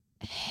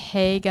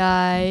Hey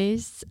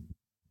guys.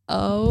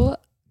 Oh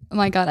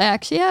my god, I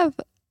actually have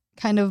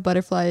kind of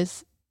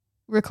butterflies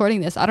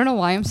recording this. I don't know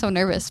why I'm so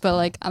nervous, but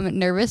like I'm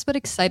nervous but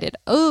excited.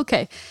 Oh,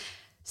 okay.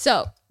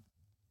 So,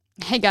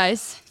 hey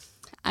guys.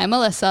 I'm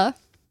Alyssa.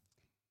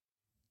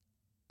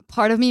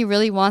 Part of me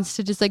really wants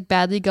to just like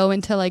badly go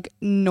into like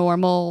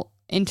normal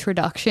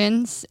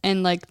introductions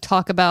and like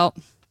talk about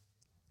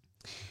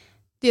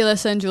the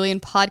Alyssa and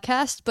Julian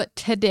podcast, but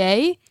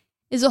today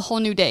is a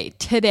whole new day.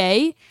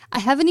 Today, I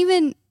haven't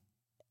even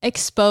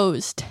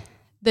exposed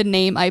the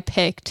name I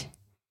picked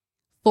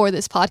for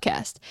this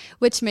podcast,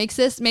 which makes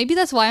this, maybe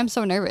that's why I'm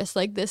so nervous.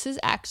 Like, this is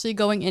actually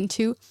going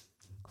into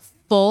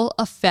full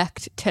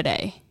effect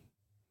today.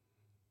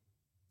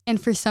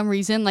 And for some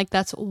reason, like,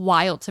 that's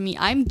wild to me.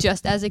 I'm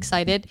just as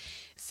excited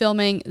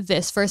filming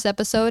this first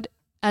episode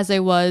as I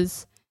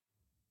was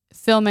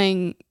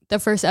filming the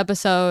first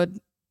episode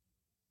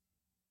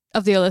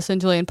of the Alyssa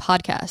and Julian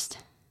podcast.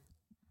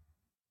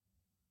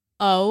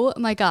 Oh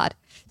my god.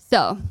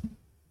 So,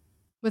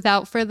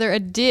 without further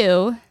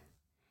ado,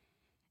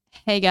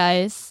 hey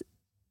guys,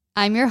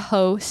 I'm your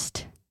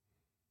host,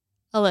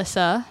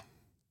 Alyssa,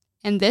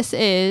 and this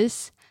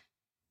is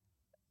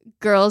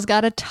Girls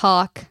Gotta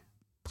Talk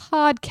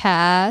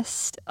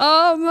podcast.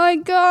 Oh my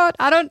god.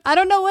 I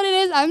don't know what it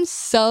is. I'm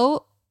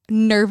so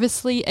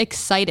nervously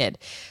excited.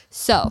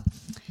 So,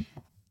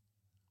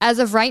 as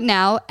of right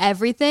now,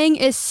 everything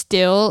is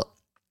still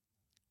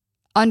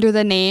under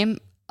the name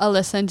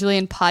Alyssa and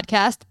Julian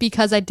podcast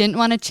because I didn't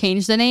want to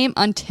change the name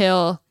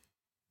until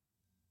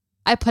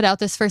I put out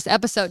this first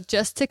episode,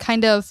 just to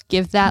kind of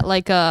give that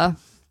like a,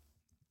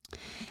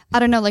 I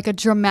don't know, like a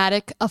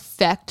dramatic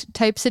effect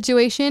type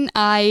situation.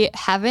 I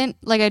haven't,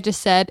 like I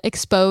just said,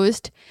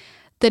 exposed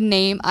the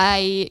name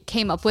I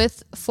came up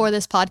with for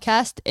this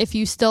podcast. If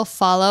you still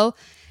follow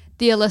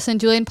the Alyssa and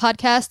Julian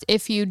podcast,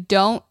 if you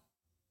don't,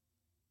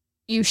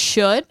 you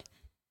should.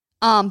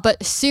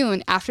 But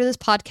soon after this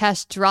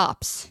podcast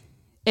drops,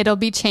 it'll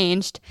be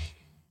changed.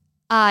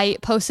 I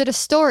posted a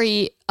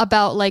story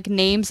about like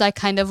names I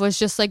kind of was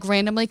just like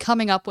randomly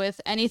coming up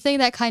with. Anything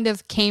that kind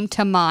of came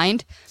to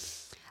mind,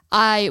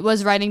 I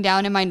was writing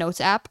down in my notes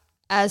app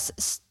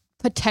as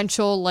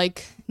potential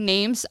like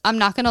names. I'm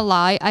not gonna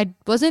lie, I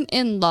wasn't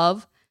in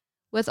love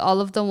with all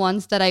of the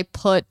ones that I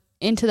put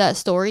into that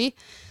story,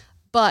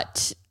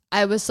 but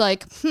I was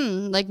like,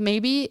 like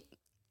maybe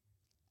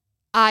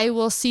I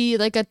will see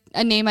like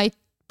a name I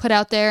put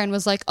out there and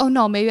was like, oh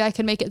no, maybe I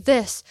can make it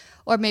this.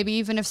 Or maybe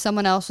even if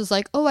someone else was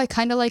like, oh, I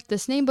kind of like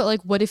this name, but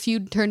like, what if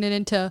you turn it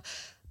into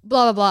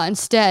blah, blah, blah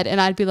instead?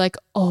 And I'd be like,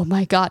 oh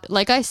my God.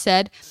 Like I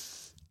said,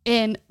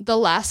 in the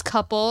last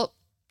couple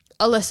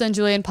Alyssa and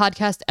Julian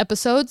podcast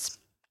episodes,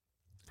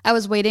 I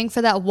was waiting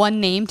for that one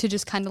name to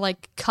just kind of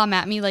like come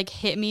at me, like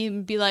hit me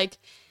and be like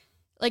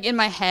in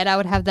my head, I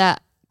would have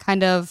that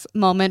kind of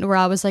moment where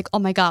I was like, oh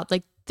my God,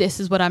 like this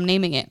is what I'm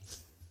naming it.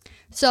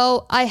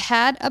 So I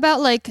had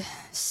about like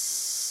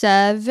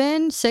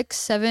 7, 6,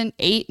 7,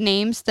 8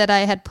 names that I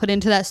had put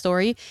into that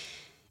story.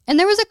 And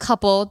there was a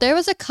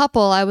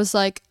couple I was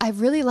like, I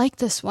really like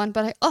this one,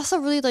 but I also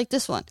really like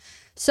this one.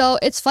 So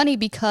it's funny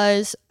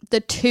because the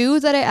two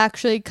that I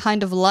actually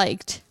kind of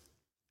liked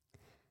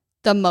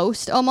the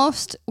most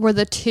almost were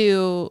the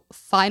two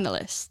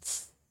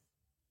finalists,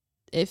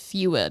 if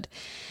you would.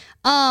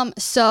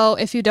 So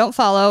if you don't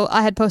follow,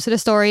 I had posted a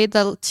story.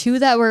 The two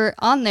that were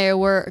on there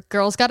were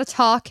Girls Gotta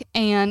Talk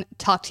and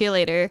Talk to You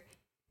Later.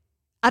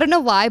 I don't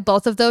know why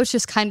both of those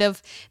just kind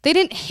of, they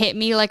didn't hit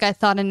me like I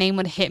thought a name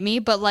would hit me,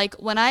 but like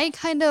when I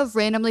kind of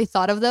randomly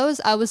thought of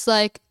those, I was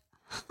like,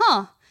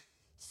 huh.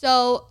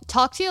 So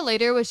Talk to You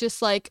Later was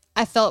just like,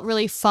 I felt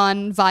really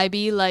fun,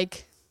 vibey,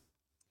 like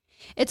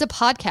it's a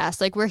podcast.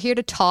 Like we're here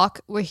to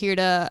talk. We're here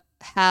to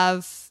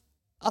have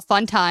a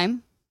fun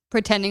time,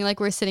 pretending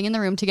like we're sitting in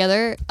the room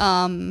together,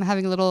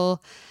 having a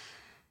little,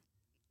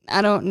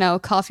 I don't know,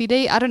 coffee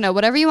date. I don't know,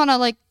 whatever you want to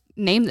like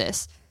name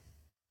this.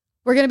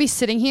 We're going to be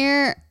sitting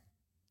here.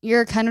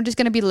 You're kind of just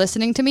going to be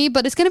listening to me,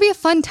 but it's going to be a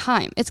fun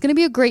time. It's going to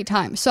be a great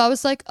time. So I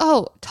was like,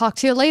 oh, talk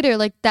to you later.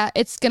 Like that,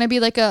 it's going to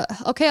be like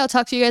okay, I'll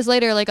talk to you guys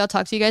later. Like I'll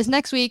talk to you guys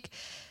next week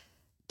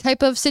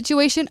type of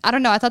situation. I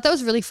don't know. I thought that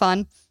was really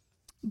fun.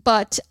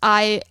 But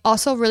I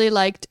also really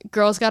liked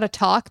Girls Gotta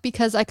Talk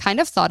because I kind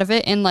of thought of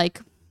it in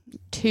like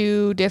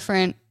 2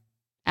 different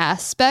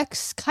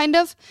aspects, kind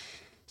of.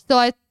 So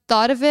I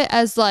thought of it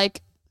as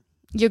like,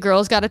 your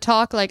girls gotta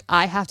talk, like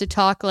I have to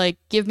talk, like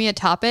give me a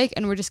topic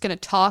and we're just gonna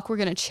talk, we're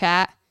gonna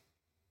chat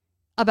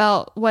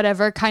about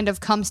whatever kind of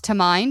comes to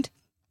mind.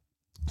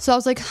 So I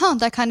was like,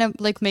 that kind of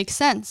like makes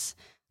sense.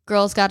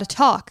 Girls gotta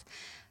talk.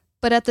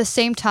 But at the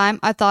same time,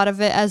 I thought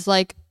of it as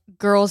like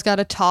girls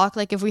gotta talk,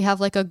 like if we have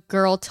like a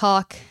girl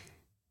talk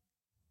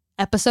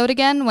episode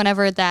again,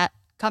 whenever that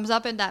comes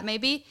up, and that may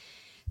be.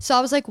 So I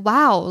was like,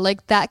 wow,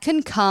 like that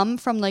can come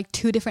from like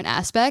 2 different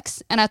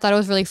aspects. And I thought it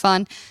was really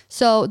fun.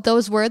 So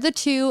those were the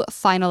 2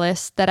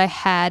 finalists that I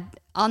had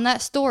on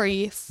that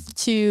story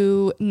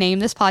to name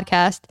this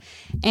podcast.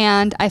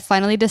 And I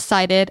finally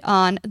decided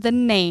on the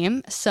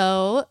name.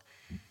 So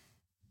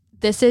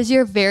This is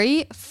your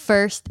very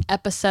first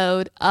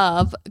episode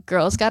of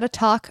Girls Gotta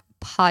Talk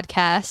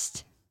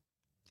podcast.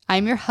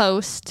 I'm your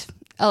host,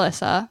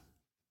 Alyssa,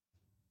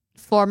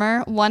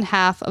 former one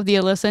half of the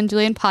Alyssa and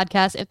Julian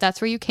podcast, if that's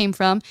where you came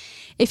from.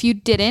 If you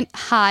didn't,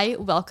 hi,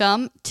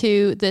 welcome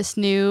to this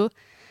new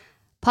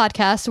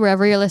podcast,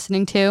 wherever you're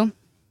listening to,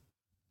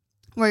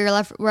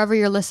 wherever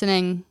you're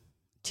listening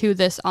to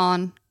this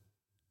on.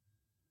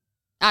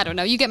 I don't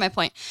know, you get my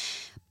point.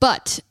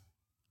 But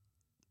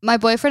my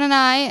boyfriend and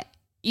I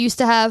used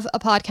to have a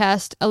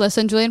podcast, Alyssa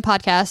and Julian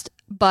podcast,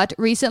 but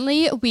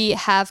recently we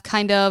have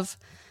kind of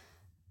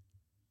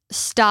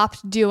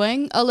stopped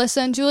doing Alyssa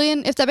and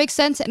Julian, if that makes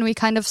sense, and we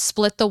kind of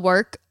split the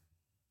work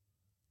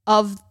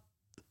of,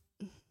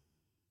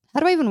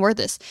 how do I even word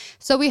this?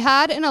 So we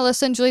had an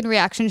Alyssa and Julian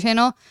reaction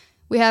channel.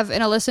 We have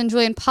an Alyssa and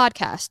Julian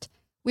podcast.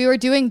 We were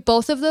doing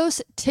both of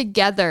those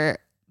together,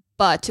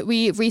 but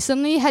we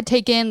recently had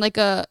taken like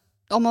a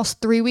almost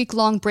 3-week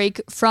long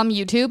break from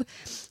YouTube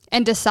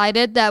and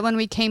decided that when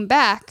we came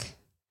back,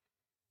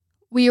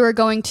 we were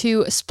going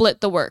to split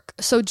the work.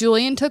 So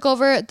Julian took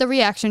over the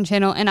reaction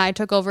channel and I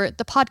took over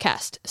the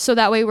podcast. So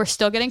that way we're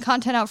still getting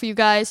content out for you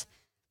guys.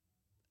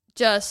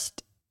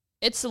 Just,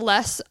 it's a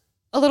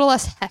little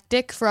less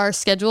hectic for our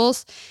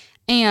schedules,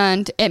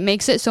 and it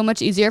makes it so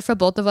much easier for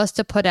both of us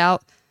to put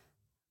out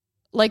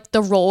like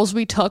the roles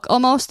we took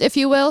almost, if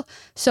you will.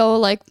 So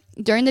like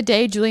during the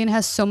day, Julian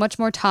has so much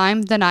more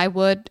time than I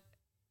would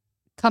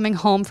coming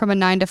home from a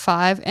 9 to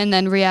 5 and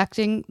then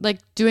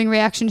doing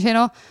reaction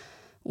channel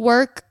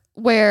work,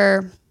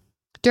 where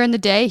during the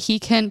day he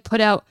can put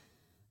out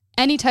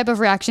any type of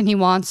reaction he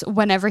wants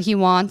whenever he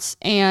wants,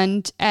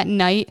 and at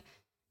night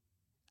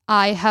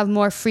I have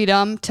more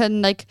freedom to,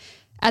 like,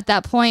 at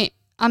that point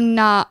I'm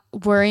not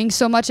worrying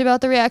so much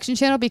about the reaction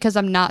channel because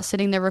I'm not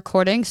sitting there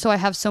recording, so I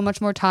have so much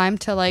more time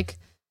to, like,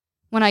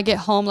 when I get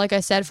home, like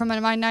I said, from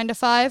my 9 to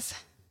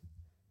 5,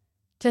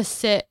 to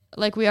sit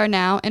like we are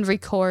now and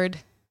record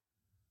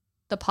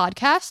the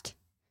podcast.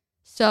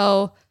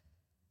 So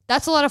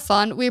that's a lot of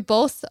fun. We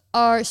both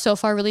are so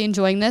far really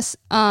enjoying this.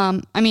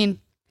 I mean,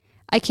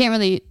 I can't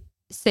really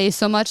say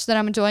so much that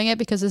I'm enjoying it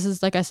because this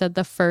is, like I said,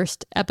 the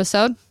first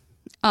episode.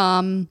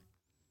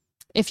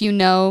 If you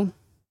know,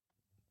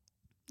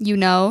 you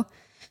know.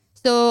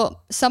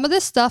 So some of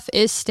this stuff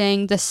is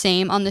staying the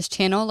same on this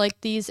channel. Like,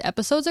 these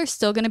episodes are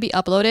still going to be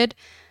uploaded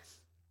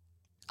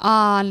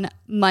on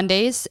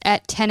Mondays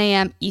at 10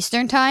 a.m.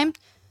 Eastern time.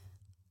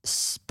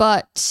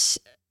 But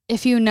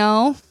if you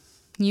know,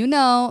 you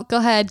know. Go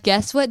ahead,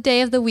 guess what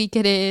day of the week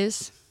it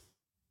is.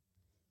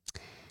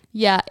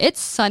 Yeah, it's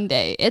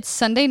Sunday. It's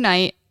Sunday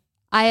night.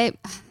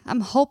 I'm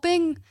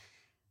hoping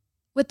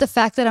with the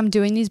fact that I'm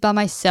doing these by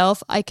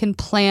myself, I can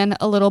plan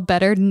a little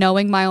better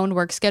knowing my own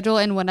work schedule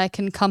and when I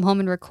can come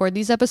home and record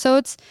these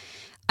episodes.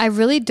 I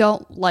really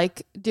don't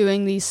like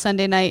doing these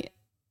Sunday night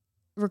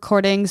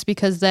recordings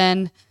because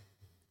then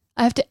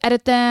I have to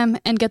edit them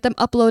and get them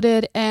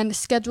uploaded and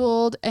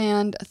scheduled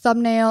and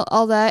thumbnail,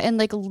 all that. And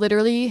like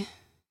literally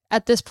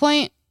at this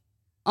point,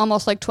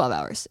 almost like 12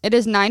 hours. It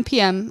is 9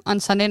 p.m. on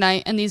Sunday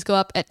night and these go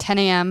up at 10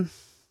 a.m.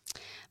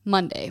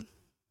 Monday.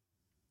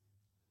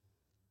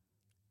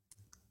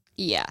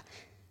 Yeah.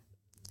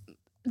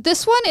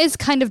 This one is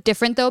kind of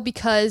different though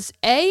because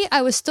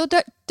I was still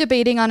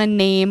debating on a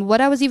name,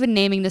 what I was even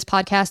naming this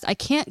podcast. I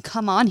can't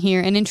come on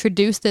here and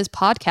introduce this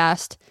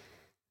podcast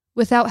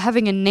without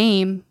having a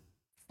name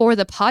for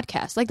the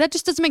podcast. Like, that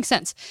just doesn't make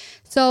sense.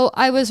 So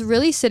I was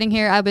really sitting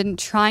here. I've been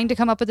trying to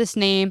come up with this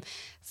name,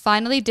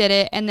 finally did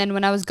it. And then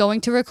when I was going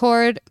to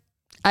record,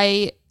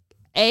 I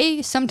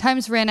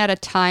sometimes ran out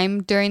of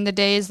time during the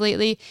days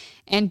lately,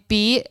 and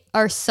B,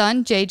 our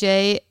son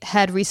JJ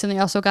had recently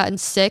also gotten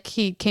sick.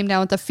 He came down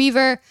with a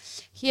fever.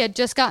 He had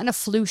just gotten a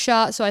flu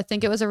shot, so I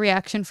think it was a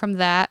reaction from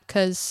that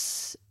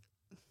because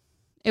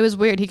it was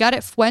weird. He got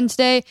it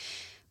Wednesday,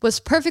 was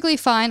perfectly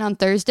fine on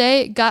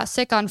Thursday, got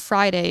sick on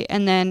Friday,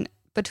 and then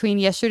between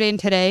yesterday and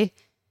today,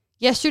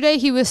 yesterday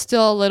he was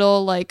still a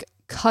little like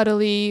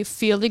cuddly,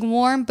 feeling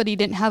warm, but he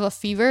didn't have a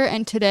fever,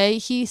 and today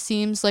he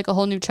seems like a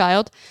whole new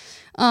child.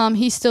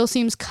 He still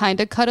seems kind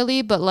of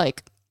cuddly, but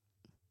like,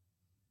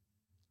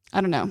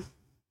 I don't know.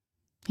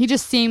 He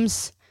just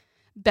seems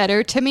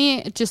better to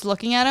me just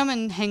looking at him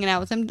and hanging out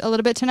with him a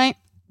little bit tonight.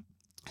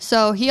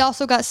 So he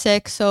also got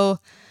sick, so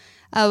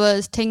I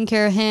was taking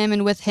care of him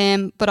and with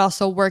him, but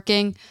also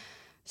working.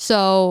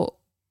 So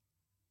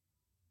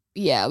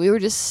yeah, we were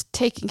just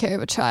taking care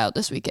of a child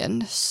this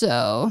weekend.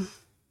 So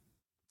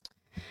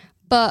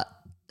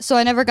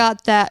I never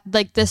got that,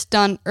 like, this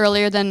done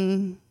earlier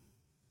than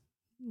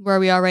where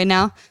we are right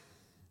now,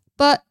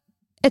 but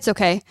it's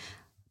okay.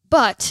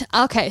 But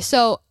okay,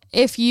 so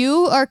if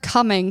you are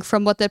coming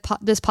from what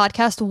this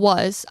podcast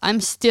was, I'm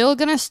still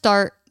gonna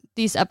start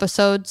these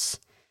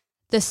episodes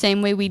the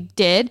same way we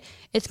did.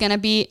 It's gonna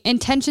be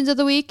intentions of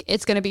the week,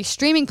 it's gonna be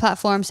streaming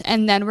platforms,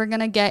 and then we're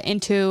gonna get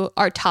into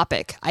our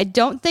topic. I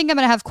don't think I'm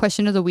gonna have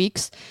question of the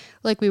weeks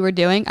like we were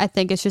doing. I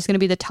think it's just gonna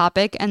be the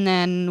topic, and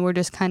then we're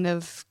just kind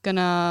of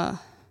gonna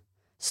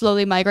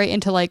slowly migrate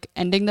into like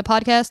ending the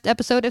podcast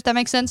episode, if that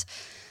makes sense.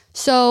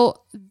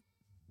 So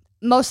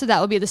most of that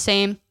will be the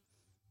same.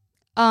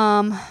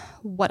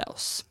 What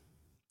else?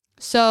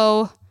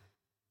 So,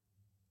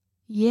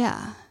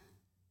 yeah.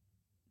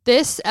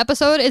 This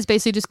episode is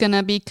basically just going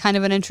to be kind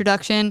of an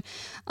introduction,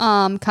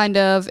 kind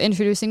of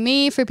introducing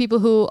me for people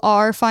who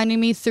are finding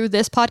me through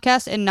this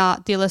podcast and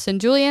not the Alyssa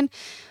and Julian.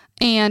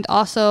 And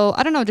also,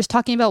 I don't know, just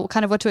talking about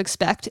kind of what to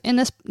expect in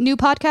this new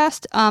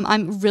podcast.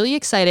 I'm really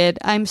excited.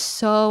 I'm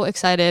so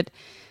excited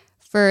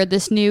for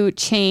this new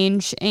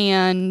change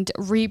and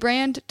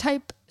rebrand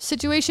type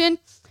situation.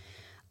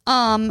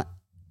 I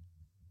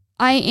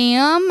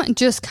am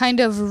just kind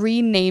of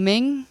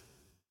renaming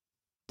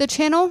the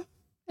channel,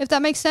 if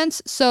that makes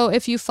sense. So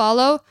if you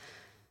follow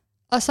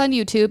us on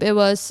YouTube, it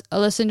was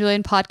Alyssa and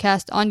Julian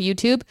podcast on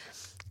YouTube.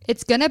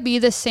 It's going to be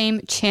the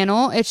same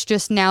channel. It's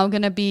just now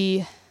going to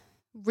be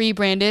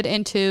rebranded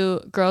into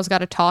Girls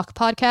Gotta Talk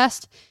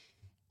podcast.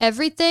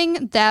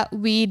 Everything that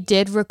we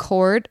did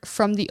record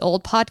from the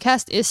old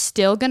podcast is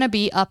still going to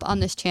be up on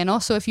this channel.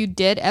 So if you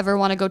did ever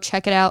want to go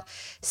check it out,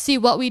 see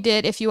what we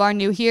did, if you are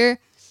new here,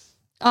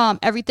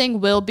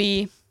 everything will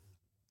be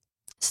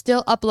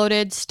still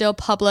uploaded, still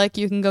public.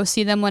 You can go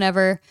see them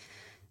whenever.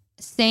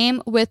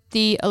 Same with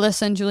the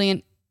Alyssa and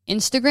Julian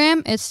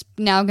Instagram. It's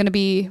now going to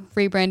be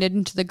rebranded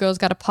into the Girls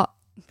Gotta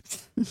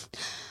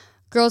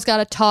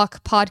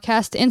Talk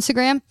podcast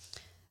Instagram.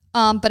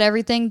 But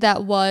everything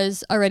that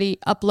was already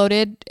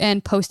uploaded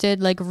and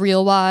posted, like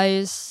reel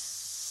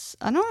wise,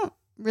 I don't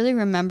really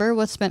remember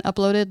what's been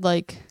uploaded,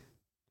 like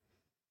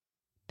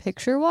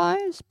picture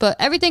wise, but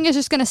everything is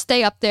just going to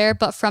stay up there.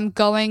 But from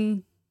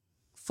going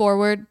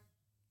forward,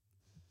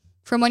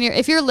 from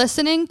if you're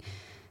listening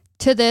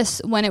to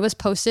this when it was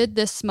posted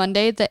this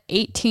Monday, the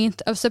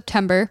 18th of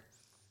September,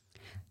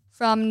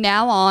 from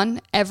now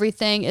on,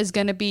 everything is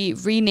going to be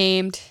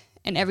renamed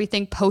and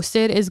everything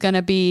posted is going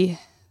to be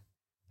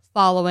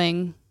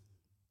following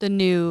the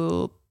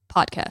new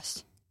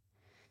podcast,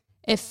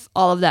 if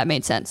all of that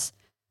made sense.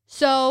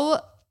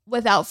 So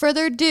without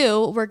further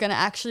ado, we're going to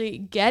actually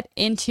get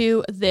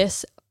into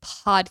this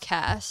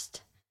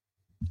podcast.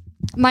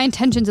 My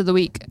intentions of the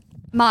week.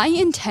 My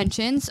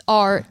intentions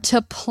are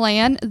to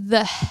plan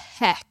the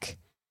heck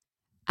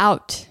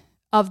out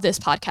of this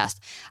podcast.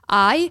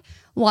 I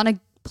want to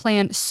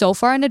plan so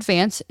far in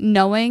advance,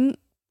 knowing,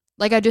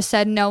 like I just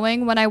said,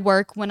 knowing when I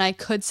work, when I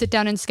could sit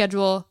down and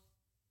schedule,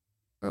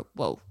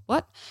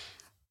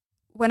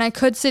 when I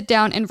could sit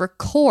down and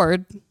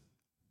record.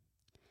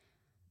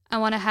 I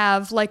want to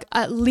have like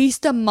at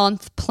least a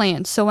month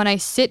planned. So when I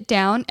sit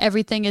down,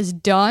 everything is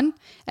done.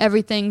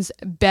 Everything's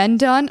been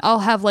done. I'll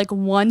have like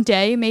one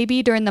day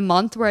maybe during the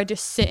month where I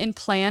just sit and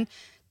plan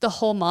the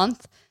whole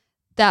month.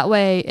 That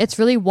way it's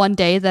really one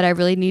day that I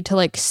really need to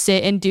like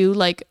sit and do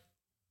like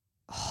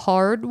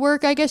hard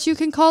work, I guess you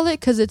can call it,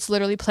 because it's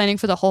literally planning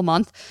for the whole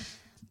month.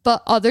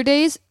 But other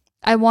days,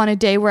 I want a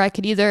day where I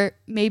could either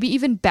maybe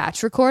even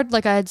batch record,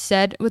 like I had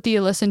said with the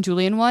Alyssa and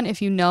Julian one.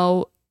 If you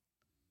know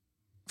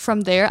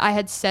from there, I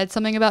had said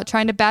something about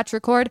trying to batch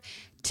record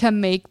to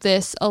make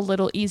this a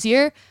little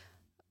easier.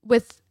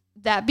 With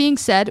that being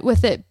said,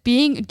 with it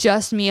being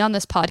just me on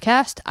this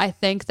podcast, I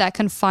think that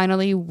can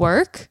finally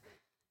work.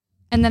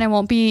 And then I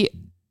won't be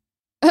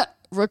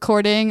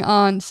recording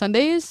on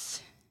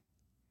Sundays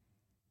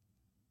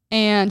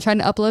and trying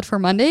to upload for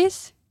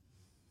Mondays.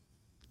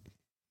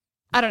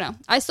 I don't know.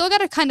 I still got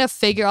to kind of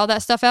figure all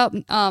that stuff out.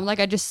 Like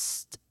I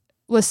just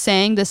was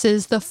saying, this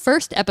is the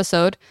first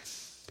episode.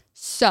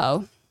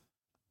 So,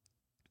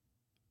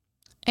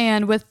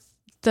 and with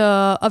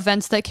the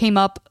events that came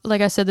up,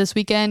 like I said, this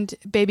weekend,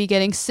 baby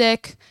getting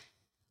sick,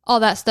 all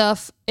that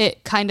stuff,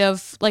 it kind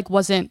of like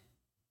wasn't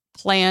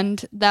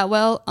planned that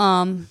well.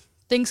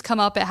 Things come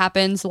up, it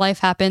happens, life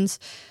happens.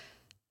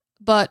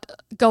 But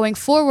going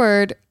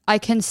forward, I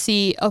can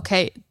see,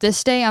 okay,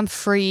 this day I'm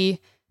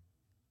free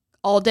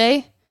all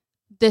day.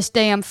 This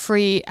day I'm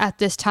free at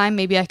this time.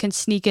 Maybe I can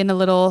sneak in a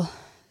little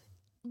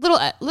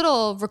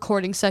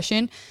recording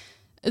session.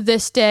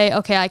 This day,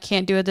 okay, I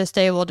can't do it this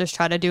day. We'll just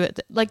try to do it.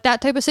 Like that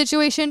type of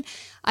situation.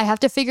 I have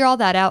to figure all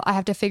that out. I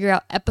have to figure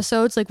out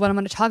episodes, like what I'm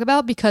going to talk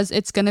about, because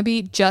it's going to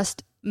be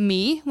just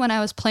me. When I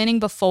was planning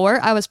before,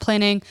 I was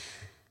planning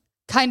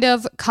kind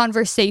of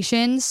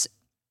conversations,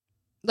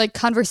 like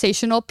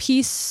conversational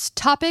piece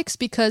topics,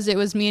 because it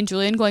was me and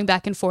Julian going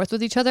back and forth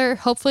with each other.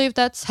 Hopefully, if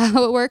that's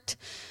how it worked.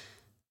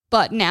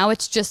 But now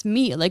it's just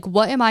me. Like,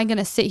 what am I going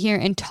to sit here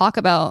and talk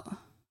about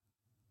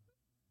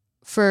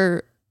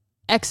for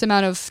X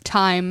amount of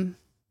time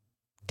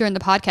during the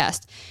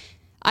podcast?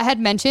 I had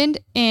mentioned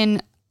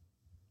in,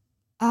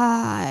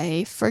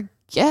 I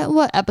forget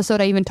what episode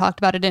I even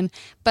talked about it in,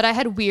 but I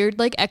had weird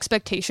like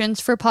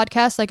expectations for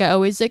podcasts. Like I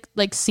always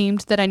like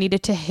seemed that I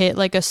needed to hit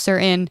like a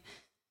certain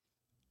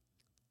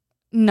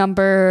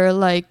number,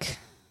 like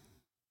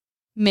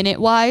minute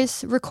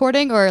wise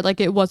recording, or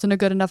like it wasn't a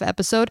good enough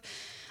episode.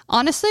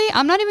 Honestly,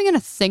 I'm not even going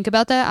to think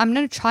about that. I'm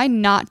going to try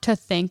not to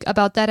think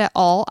about that at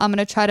all. I'm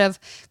going to try to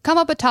come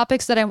up with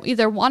topics that I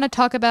either want to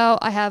talk about,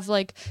 I have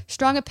like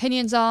strong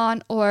opinions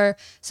on, or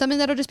something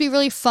that'll just be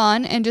really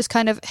fun, and just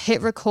kind of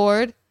hit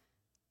record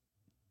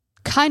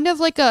kind of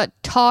like a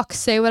talk,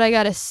 say what I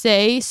gotta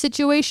say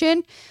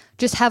situation.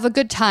 Just have a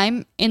good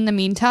time in the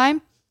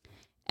meantime.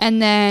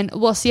 And then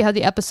we'll see how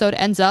the episode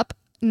ends up.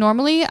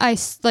 Normally, I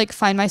like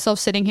find myself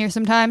sitting here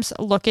sometimes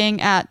looking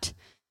at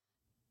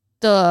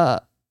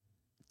the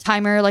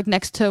timer like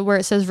next to where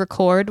it says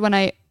record when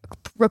I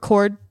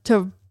record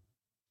to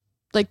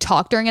like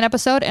talk during an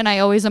episode. And I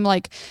always am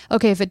like,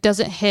 okay, if it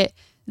doesn't hit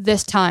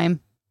this time,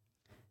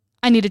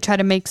 I need to try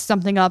to make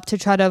something up to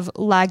try to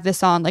lag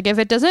this on. Like if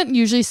it doesn't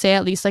usually say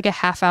at least like a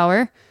half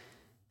hour,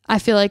 I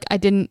feel like I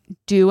didn't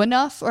do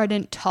enough or I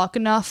didn't talk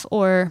enough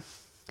or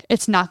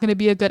it's not going to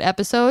be a good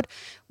episode,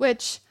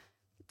 which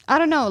I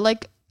don't know.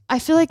 Like, I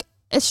feel like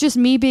it's just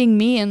me being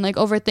me and like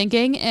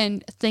overthinking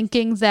and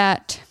thinking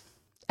that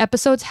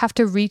episodes have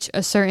to reach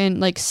a certain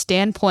like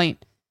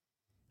standpoint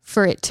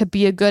for it to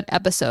be a good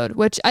episode,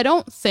 which I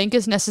don't think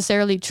is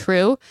necessarily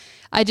true.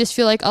 I just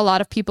feel like a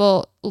lot of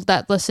people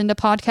that listen to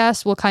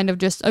podcasts will kind of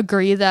just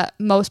agree that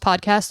most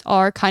podcasts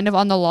are kind of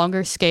on the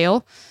longer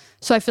scale.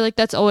 So I feel like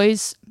that's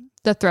always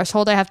the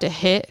threshold I have to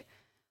hit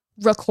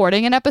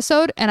recording an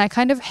episode. And I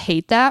kind of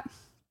hate that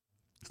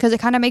because it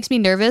kind of makes me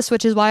nervous,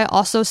 which is why I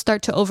also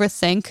start to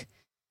overthink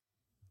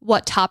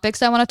what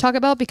topics I want to talk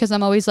about, because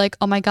I'm always like,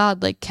 oh my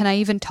God, like, can I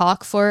even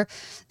talk for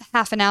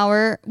half an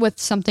hour with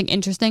something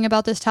interesting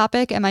about this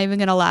topic? Am I even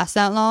going to last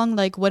that long?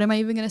 Like, what am I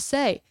even going to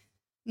say?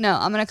 No,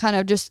 I'm going to kind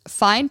of just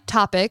find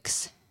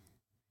topics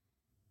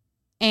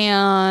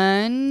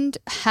and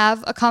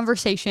have a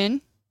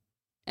conversation,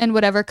 and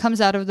whatever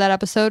comes out of that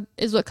episode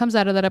is what comes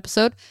out of that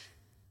episode.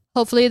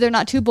 Hopefully they're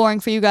not too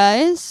boring for you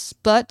guys,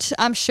 but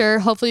I'm sure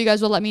hopefully you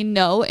guys will let me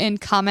know in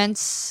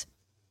comments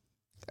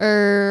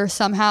or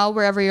somehow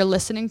wherever you're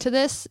listening to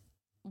this,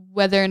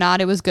 whether or not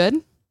it was good.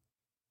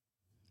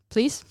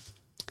 Please.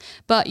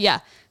 But yeah,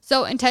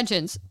 so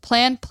intentions,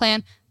 plan.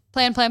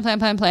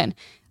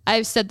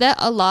 I've said that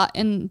a lot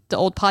in the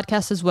old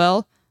podcast as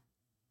well.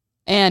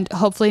 And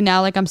hopefully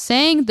now, like I'm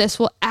saying, this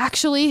will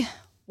actually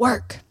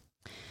work.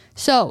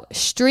 So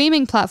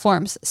streaming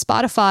platforms,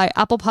 Spotify,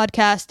 Apple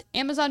Podcast,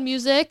 Amazon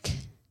Music,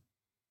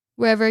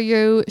 wherever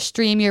you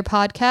stream your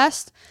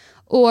podcast,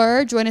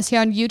 or join us here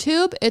on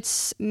YouTube.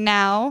 It's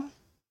now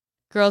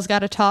Girls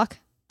Gotta Talk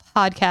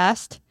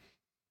podcast.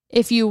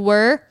 If you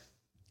were,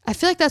 I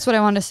feel like that's what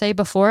I wanted to say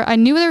before. I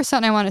knew there was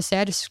something I wanted to say.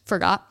 I just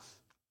forgot.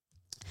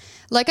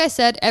 Like I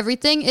said,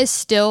 everything is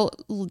still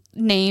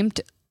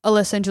named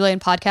Alyssa and Julian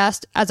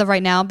podcast as of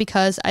right now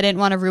because I didn't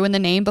want to ruin the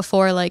name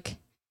before like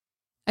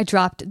I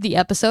dropped the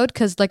episode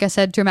because like I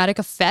said, dramatic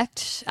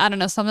effect. I don't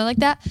know, something like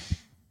that.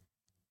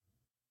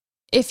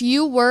 If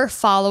you were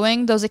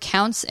following those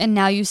accounts and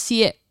now you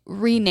see it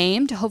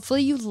renamed,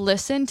 hopefully you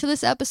listen to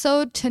this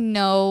episode to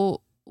know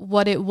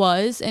what it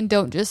was and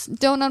don't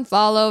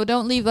unfollow,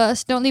 don't leave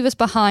us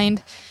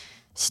behind.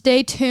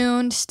 Stay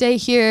tuned, stay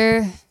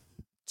here,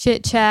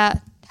 chit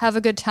chat, have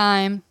a good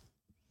time.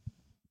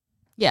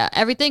 Yeah,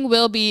 everything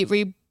will be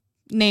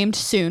renamed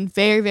soon,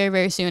 very, very,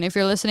 very soon. If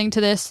you're listening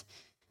to this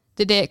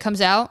the day it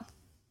comes out,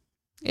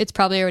 it's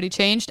probably already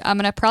changed. I'm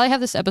gonna probably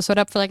have this episode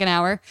up for like an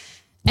hour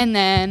and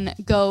then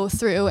go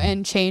through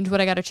and change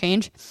what I gotta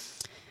change.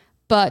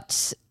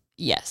 But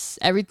yes,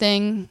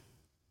 everything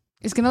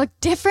is going to look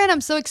different.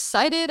 I'm so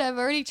excited. I've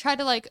already tried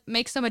to like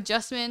make some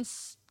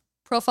adjustments,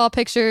 profile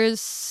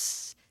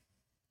pictures,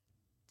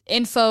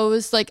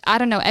 infos, like, I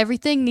don't know,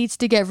 everything needs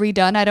to get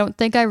redone. I don't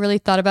think I really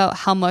thought about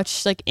how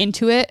much like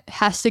into it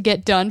has to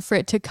get done for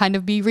it to kind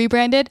of be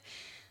rebranded,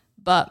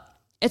 but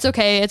it's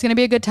okay. It's going to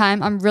be a good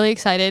time. I'm really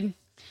excited.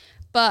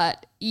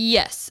 But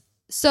yes.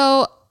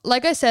 So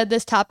like I said,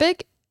 this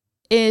topic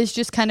is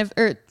just kind of,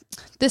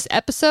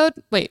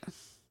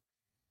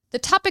 the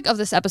topic of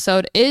this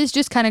episode is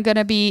just kind of going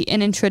to be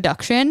an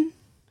introduction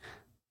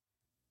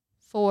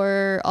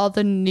for all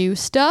the new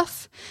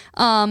stuff.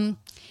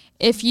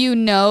 If you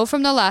know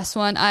from the last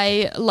one,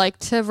 I like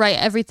to write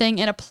everything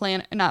in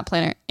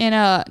in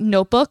a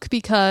notebook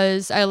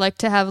because I like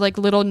to have like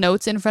little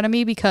notes in front of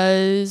me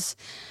because,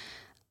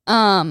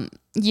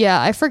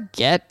 I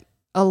forget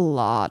a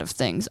lot of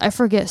things. I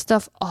forget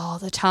stuff all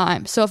the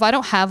time. So if I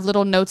don't have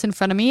little notes in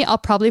front of me, I'll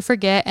probably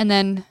forget and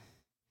then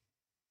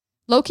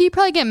low-key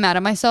probably get mad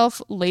at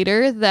myself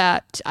later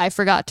that I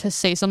forgot to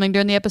say something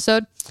during the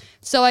episode.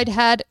 So I'd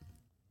had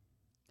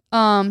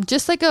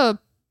just like a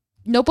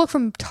notebook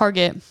from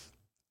Target,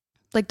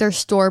 like their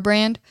store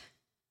brand.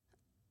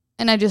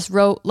 And I just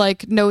wrote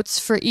like notes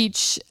for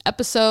each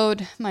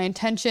episode, my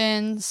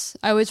intentions.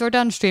 I always wrote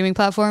down streaming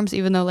platforms,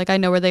 even though like I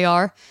know where they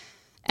are.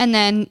 And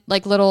then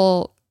like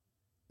little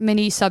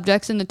mini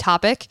subjects in the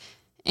topic.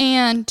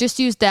 And just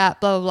use that,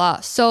 blah, blah,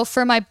 blah. So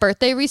for my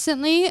birthday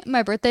recently,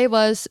 my birthday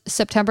was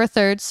September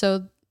 3rd,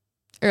 so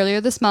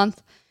earlier this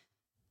month.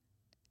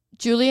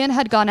 Julian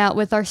had gone out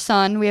with our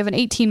son. We have an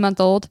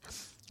 18-month-old,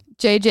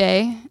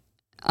 JJ,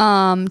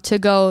 to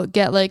go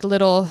get like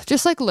little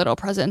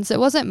presents. It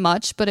wasn't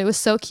much, but it was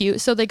so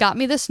cute. So they got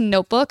me this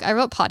notebook. I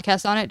wrote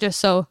podcast on it just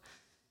so,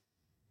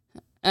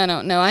 I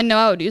don't know. I know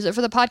I would use it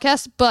for the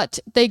podcast, but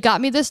they got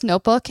me this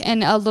notebook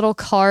and a little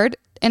card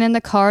And in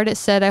the card, it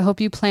said, I hope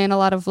you plan a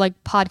lot of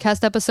like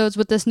podcast episodes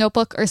with this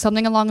notebook or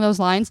something along those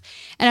lines.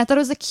 And I thought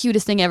it was the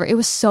cutest thing ever. It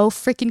was so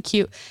freaking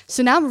cute.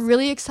 So now I'm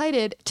really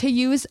excited to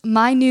use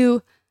my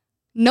new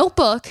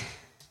notebook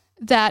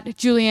that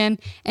Julian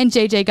and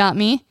JJ got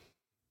me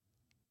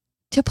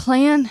to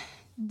plan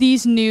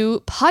these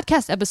new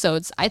podcast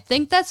episodes. I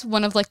think that's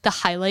one of like the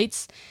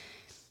highlights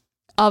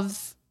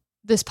of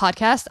this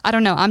podcast. I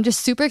don't know. I'm just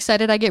super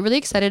excited. I get really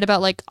excited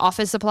about like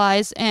office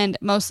supplies and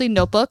mostly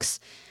notebooks.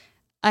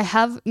 I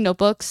have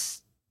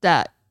notebooks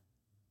that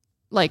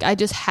like I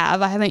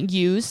haven't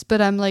used,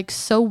 but I'm like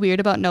so weird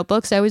about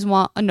notebooks. I always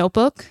want a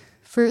notebook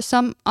for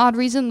some odd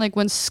reason. Like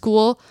when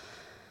school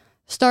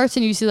starts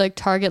and you see like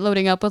Target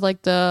loading up with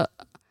like the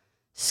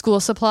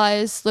school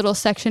supplies little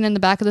section in the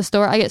back of the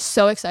store, I get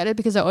so excited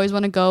because I always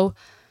want to go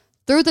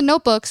through the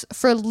notebooks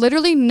for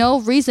literally no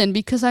reason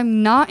because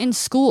I'm not in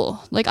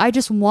school. Like I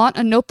just want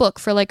a notebook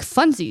for like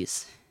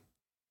funsies.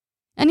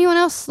 Anyone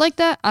else like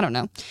that? I don't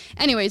know.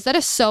 Anyways, that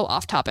is so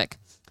off topic.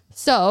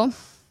 So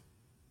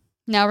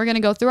now we're going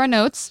to go through our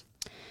notes.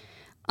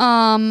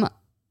 Yeah,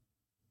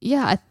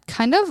 I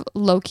kind of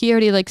low-key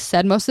already like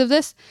said most of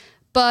this,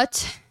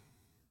 but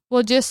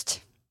we'll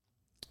just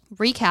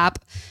recap.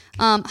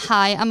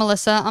 Hi, I'm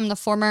Alyssa. I'm the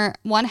former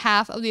one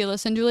half of the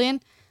Alyssa and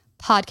Julian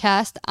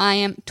podcast. I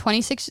am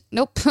 26.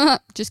 Nope.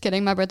 Just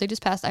kidding. My birthday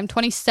just passed. I'm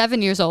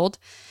 27 years old.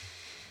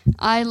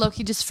 I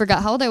low-key just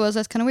forgot how old I was.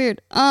 That's kind of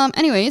weird.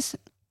 Anyways,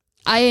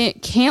 I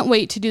can't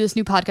wait to do this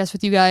new podcast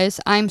with you guys.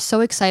 I'm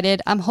so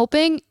excited. I'm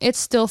hoping it's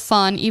still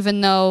fun,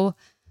 even though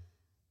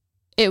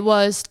it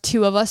was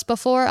two of us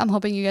before. I'm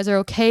hoping you guys are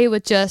okay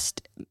with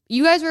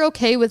you guys were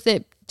okay with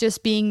it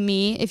just being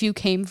me if you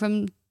came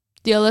from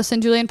the Alyssa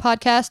and Julian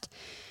podcast.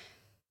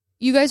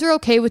 You guys are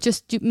okay with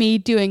just me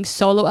doing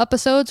solo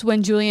episodes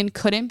when Julian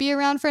couldn't be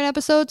around for an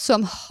episode. So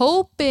I'm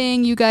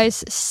hoping you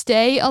guys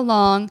stay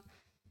along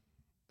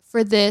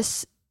for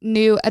this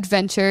new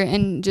adventure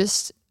and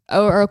just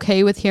are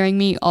okay with hearing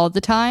me all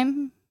the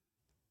time.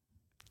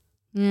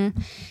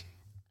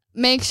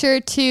 Make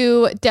sure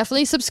to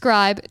definitely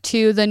subscribe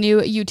to the new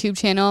YouTube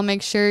channel.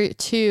 Make sure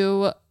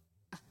to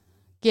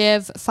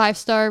give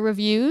 5-star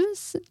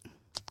reviews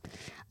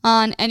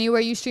on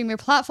anywhere you stream your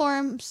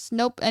platforms.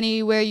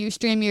 Anywhere you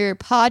stream your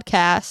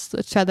podcast.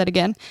 Let's try that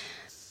again.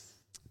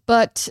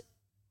 But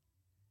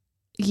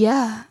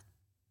yeah,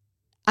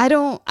 I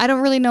don't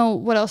really know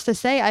what else to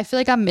say. I feel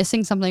like I'm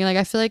missing something. Like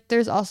I feel like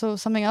there's also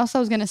something else I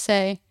was going to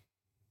say,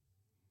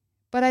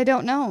 but I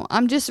don't know.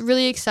 I'm just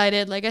really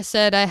excited. Like I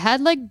said, I had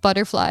like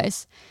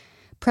butterflies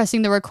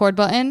pressing the record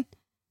button.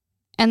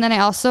 And then I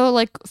also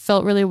like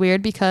felt really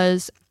weird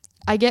because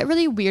I get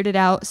really weirded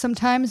out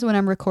sometimes when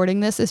I'm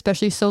recording this,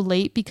 especially so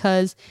late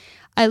because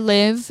I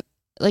live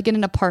like in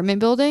an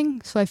apartment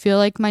building. So I feel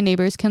like my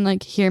neighbors can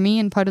like hear me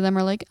and part of them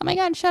are like, oh my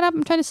God, shut up.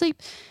 I'm trying to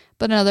sleep.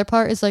 But another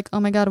part is like,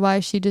 oh my God, why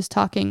is she just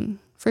talking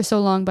for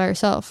so long by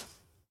herself?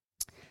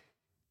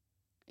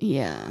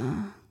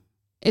 Yeah,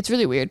 it's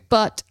really weird,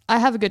 but I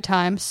have a good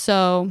time.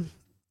 So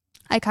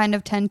I kind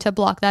of tend to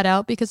block that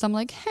out because I'm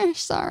like,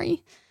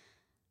 sorry.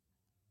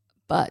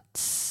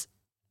 But,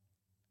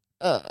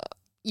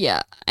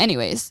 yeah,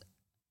 anyways,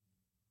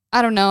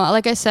 I don't know.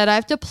 Like I said, I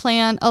have to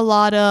plan a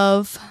lot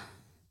of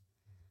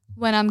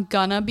when I'm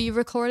gonna be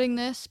recording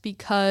this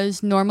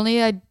because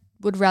normally I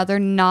would rather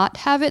not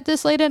have it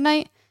this late at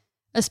night,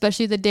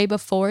 especially the day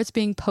before it's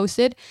being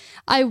posted.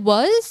 I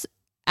was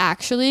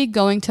actually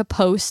going to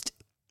post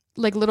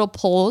like little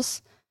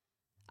polls.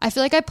 I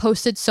feel like I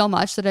posted so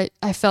much that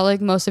I felt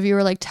like most of you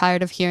were like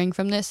tired of hearing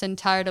from this and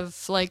tired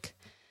of like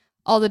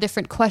all the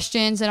different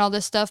questions and all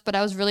this stuff. But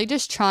I was really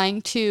just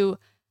trying to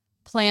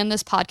plan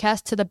this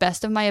podcast to the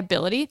best of my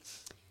ability.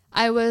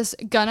 I was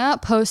gonna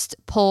post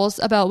polls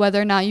about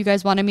whether or not you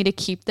guys wanted me to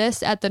keep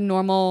this at the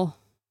normal,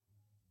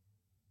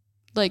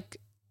 like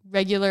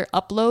regular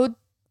upload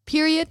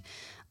period.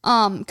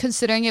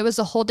 Considering it was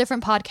a whole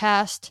different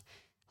podcast.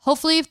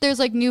 Hopefully if there's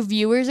like new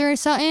viewers or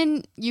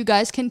something, you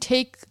guys can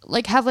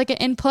have like an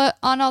input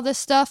on all this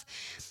stuff.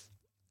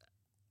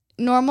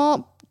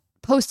 Normal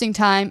posting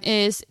time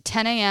is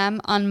 10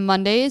 a.m. on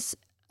Mondays,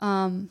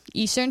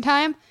 Eastern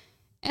time.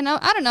 And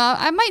I don't know,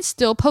 I might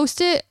still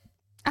post it.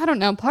 I don't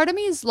know. Part of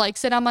me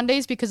likes it on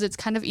Mondays because it's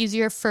kind of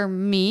easier for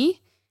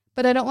me,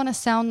 but I don't want to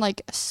sound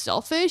like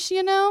selfish,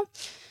 you know?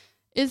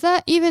 Is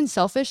that even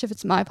selfish if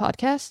it's my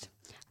podcast?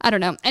 I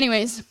don't know.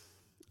 Anyways,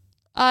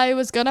 I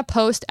was going to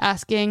post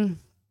asking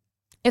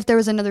if there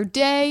was another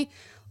day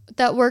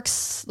that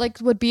works, like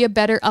would be a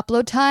better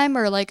upload time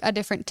or like a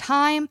different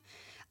time.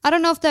 I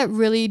don't know if that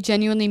really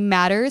genuinely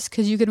matters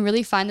because you can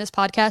really find this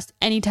podcast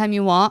anytime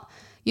you want.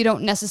 You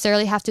don't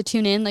necessarily have to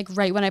tune in like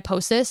right when I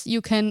post this.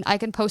 I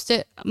can post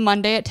it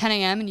Monday at 10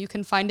 a.m. and you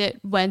can find it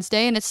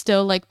Wednesday and it's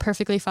still like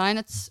perfectly fine.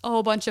 It's a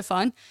whole bunch of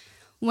fun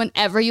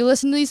whenever you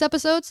listen to these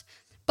episodes.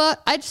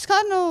 But I just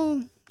kind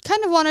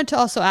of wanted to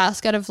also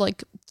ask out of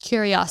like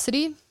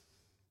curiosity.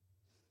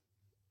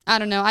 I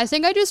don't know. I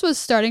think I just was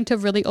starting to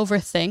really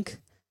overthink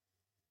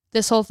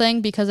this whole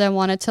thing because I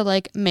wanted to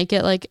like make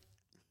it like,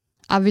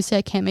 obviously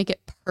I can't make it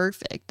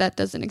perfect. That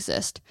doesn't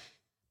exist.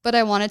 but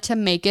I wanted to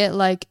make it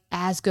like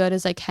as good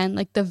as I can,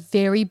 like the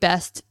very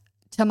best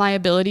to my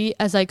ability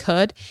as I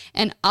could.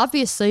 And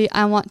obviously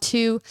I want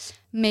to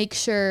make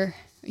sure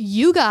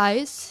you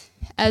guys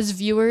as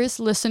viewers,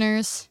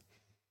 listeners,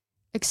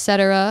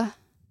 etc.,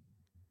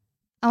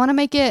 I want to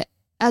make it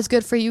as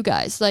good for you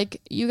guys.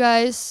 Like, you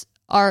guys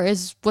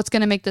is what's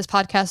going to make this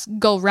podcast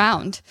go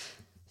round.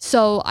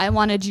 So I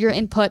wanted your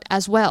input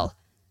as well.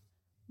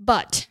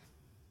 But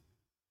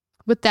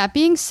with that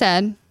being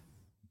said,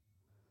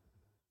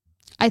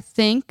 I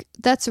think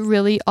that's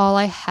really all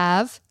I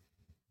have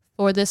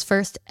for this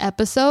first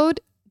episode.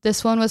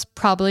 This one was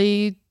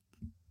probably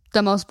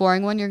the most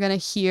boring one you're going to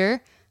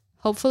hear,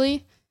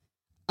 hopefully.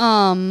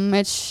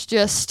 It's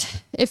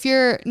just, if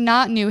you're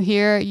not new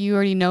here, you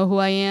already know who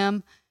I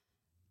am.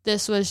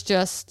 This was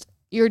just,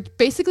 you're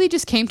basically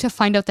just came to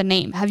find out the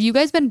name. Have you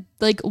guys been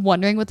like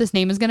wondering what this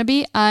name is going to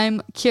be?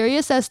 I'm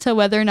curious as to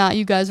whether or not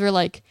you guys were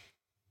like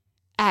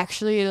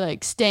actually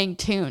like staying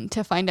tuned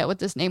to find out what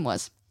this name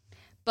was.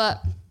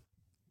 But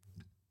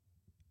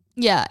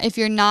yeah, if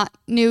you're not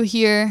new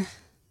here,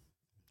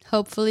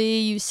 hopefully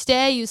you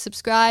stay, you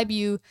subscribe,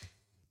 you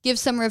give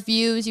some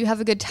reviews, you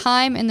have a good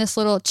time in this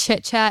little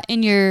chit chat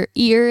in your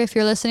ear if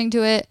you're listening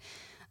to it.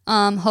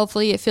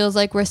 Hopefully it feels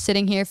like we're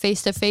sitting here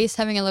face to face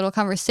having a little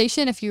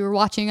conversation if you were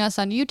watching us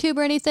on YouTube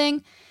or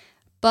anything.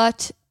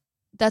 But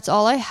that's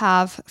all I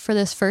have for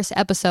this first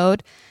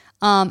episode.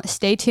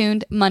 Stay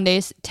tuned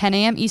Mondays, 10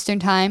 a.m. Eastern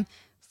time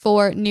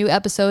for new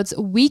episodes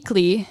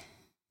weekly.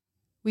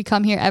 We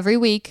come here every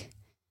week.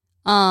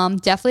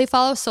 Definitely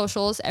follow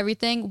socials.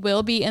 Everything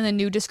will be in the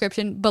new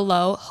description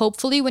below.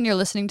 Hopefully when you're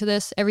listening to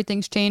this,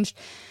 everything's changed.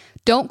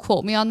 Don't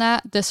quote me on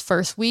that this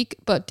first week,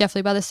 but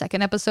definitely by the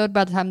second episode,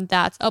 by the time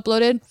that's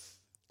uploaded,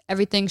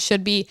 everything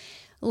should be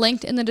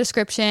linked in the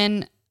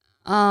description.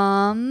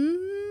 Yeah,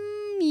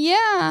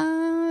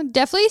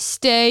 definitely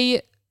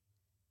stay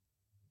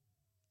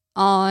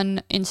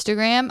on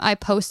Instagram. I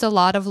post a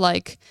lot of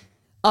like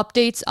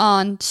updates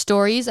on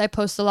stories. I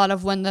post a lot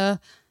of when the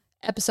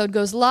episode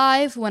goes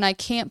live, when I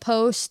can't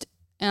post,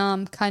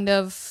 kind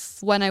of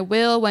when I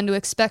will, when to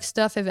expect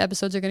stuff, if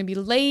episodes are going to be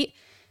late.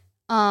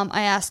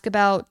 I ask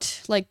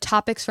about like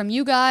topics from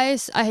you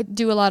guys. I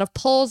do a lot of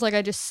polls, like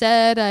I just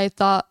said. I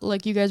thought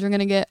like you guys were going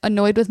to get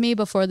annoyed with me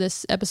before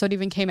this episode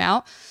even came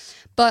out.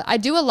 But I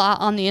do a lot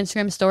on the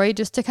Instagram story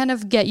just to kind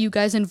of get you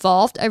guys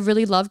involved. I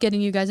really love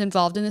getting you guys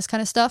involved in this kind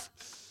of stuff.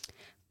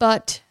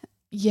 But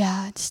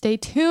yeah, stay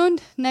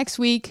tuned next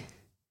week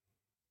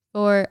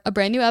for a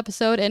brand new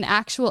episode, an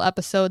actual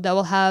episode that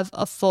we'll have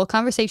a full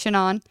conversation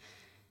on.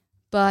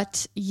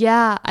 But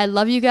yeah, I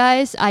love you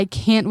guys. I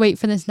can't wait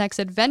for this next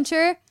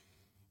adventure.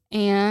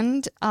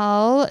 And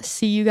I'll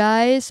see you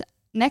guys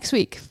next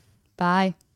week. Bye.